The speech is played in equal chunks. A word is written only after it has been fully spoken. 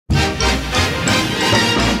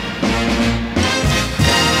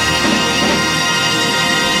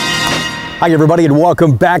Hi everybody and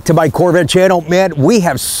welcome back to my Corvette channel. Man, we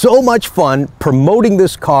have so much fun promoting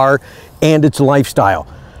this car and its lifestyle.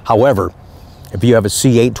 However, if you have a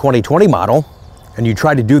C8 2020 model and you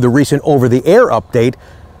try to do the recent over-the-air update,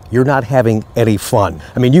 you're not having any fun.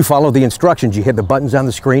 I mean, you follow the instructions, you hit the buttons on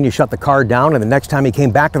the screen, you shut the car down, and the next time you came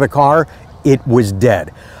back to the car, it was dead.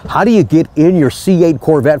 How do you get in your C8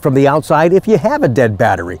 Corvette from the outside if you have a dead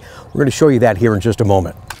battery? We're going to show you that here in just a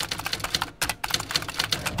moment.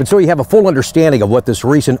 But so you have a full understanding of what this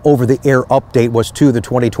recent over-the-air update was to the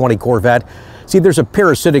 2020 Corvette. See, there's a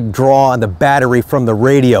parasitic draw on the battery from the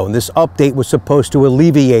radio, and this update was supposed to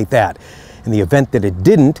alleviate that. In the event that it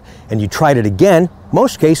didn't, and you tried it again,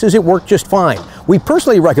 most cases it worked just fine. We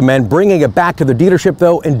personally recommend bringing it back to the dealership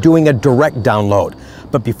though and doing a direct download.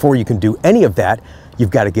 But before you can do any of that, you've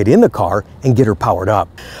got to get in the car and get her powered up.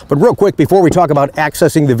 But real quick, before we talk about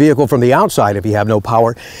accessing the vehicle from the outside if you have no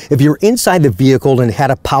power, if you're inside the vehicle and had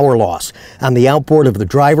a power loss, on the outboard of the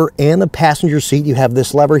driver and the passenger seat, you have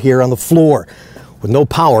this lever here on the floor. With no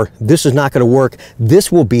power, this is not going to work.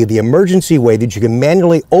 This will be the emergency way that you can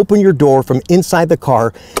manually open your door from inside the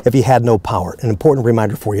car if you had no power. An important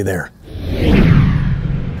reminder for you there.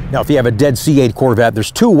 Now, if you have a dead C8 Corvette,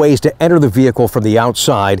 there's two ways to enter the vehicle from the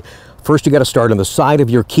outside. First, you got to start on the side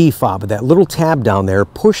of your key fob. That little tab down there,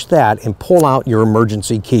 push that and pull out your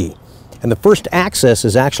emergency key. And the first access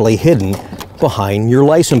is actually hidden behind your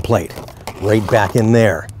license plate, right back in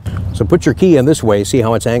there. So put your key in this way. See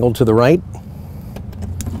how it's angled to the right?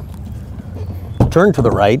 Turn to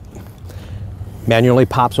the right, manually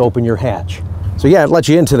pops open your hatch. So yeah, it lets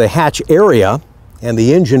you into the hatch area and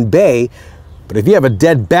the engine bay, but if you have a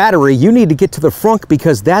dead battery, you need to get to the front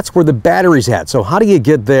because that's where the battery's at. So how do you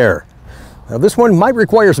get there? Now this one might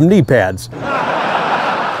require some knee pads.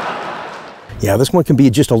 Yeah, this one can be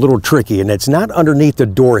just a little tricky, and it's not underneath the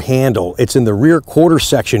door handle. It's in the rear quarter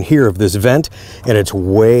section here of this vent, and it's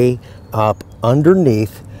way up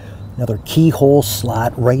underneath. Another keyhole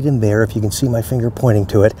slot right in there, if you can see my finger pointing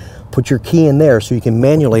to it. Put your key in there so you can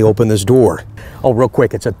manually open this door. Oh, real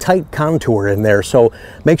quick, it's a tight contour in there, so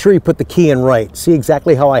make sure you put the key in right. See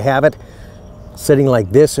exactly how I have it? Sitting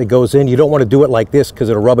like this, it goes in. You don't want to do it like this because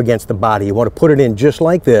it'll rub against the body. You want to put it in just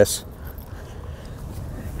like this.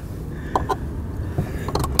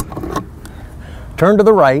 Turn to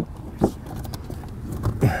the right.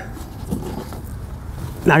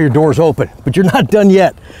 Now your door's open, but you're not done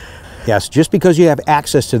yet. Yes, just because you have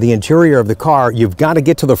access to the interior of the car, you've got to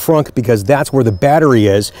get to the front because that's where the battery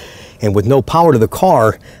is. And with no power to the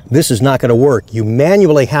car, this is not going to work. You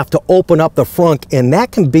manually have to open up the front, and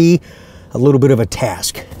that can be a little bit of a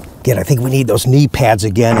task. Again, I think we need those knee pads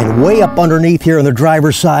again. And way up underneath here on the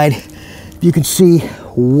driver's side, you can see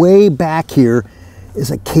way back here is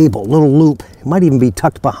a cable, little loop. It might even be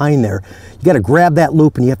tucked behind there. You got to grab that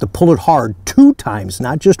loop and you have to pull it hard 2 times,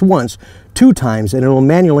 not just once, 2 times, and it'll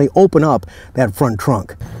manually open up that front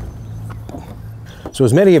trunk. So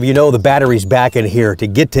as many of you know, the battery's back in here. To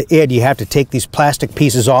get to it, you have to take these plastic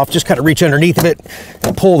pieces off. Just kind of reach underneath of it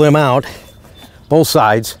and pull them out, both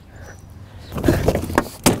sides.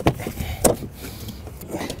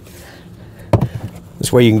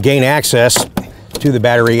 This way you can gain access to the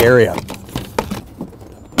battery area.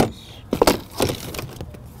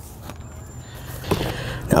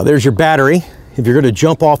 Now there's your battery. If you're going to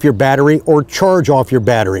jump off your battery or charge off your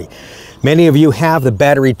battery. Many of you have the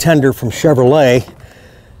battery tender from Chevrolet.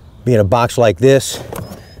 Be in a box like this,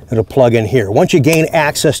 it'll plug in here. Once you gain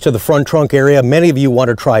access to the front trunk area, many of you want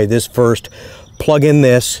to try this first. Plug in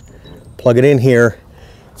this, plug it in here.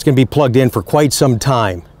 It's going to be plugged in for quite some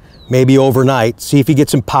time, maybe overnight. See if you get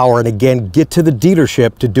some power, and again, get to the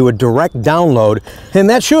dealership to do a direct download, and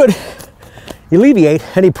that should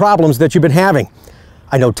alleviate any problems that you've been having.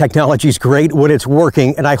 I know technology is great when it's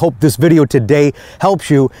working, and I hope this video today helps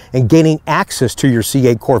you in gaining access to your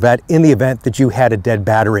C8 Corvette in the event that you had a dead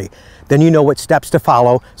battery. Then you know what steps to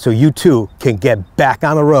follow so you too can get back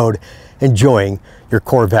on the road enjoying your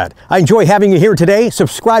Corvette. I enjoy having you here today.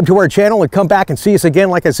 Subscribe to our channel and come back and see us again.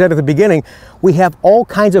 Like I said at the beginning, we have all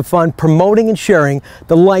kinds of fun promoting and sharing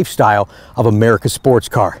the lifestyle of America's sports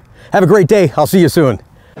car. Have a great day. I'll see you soon.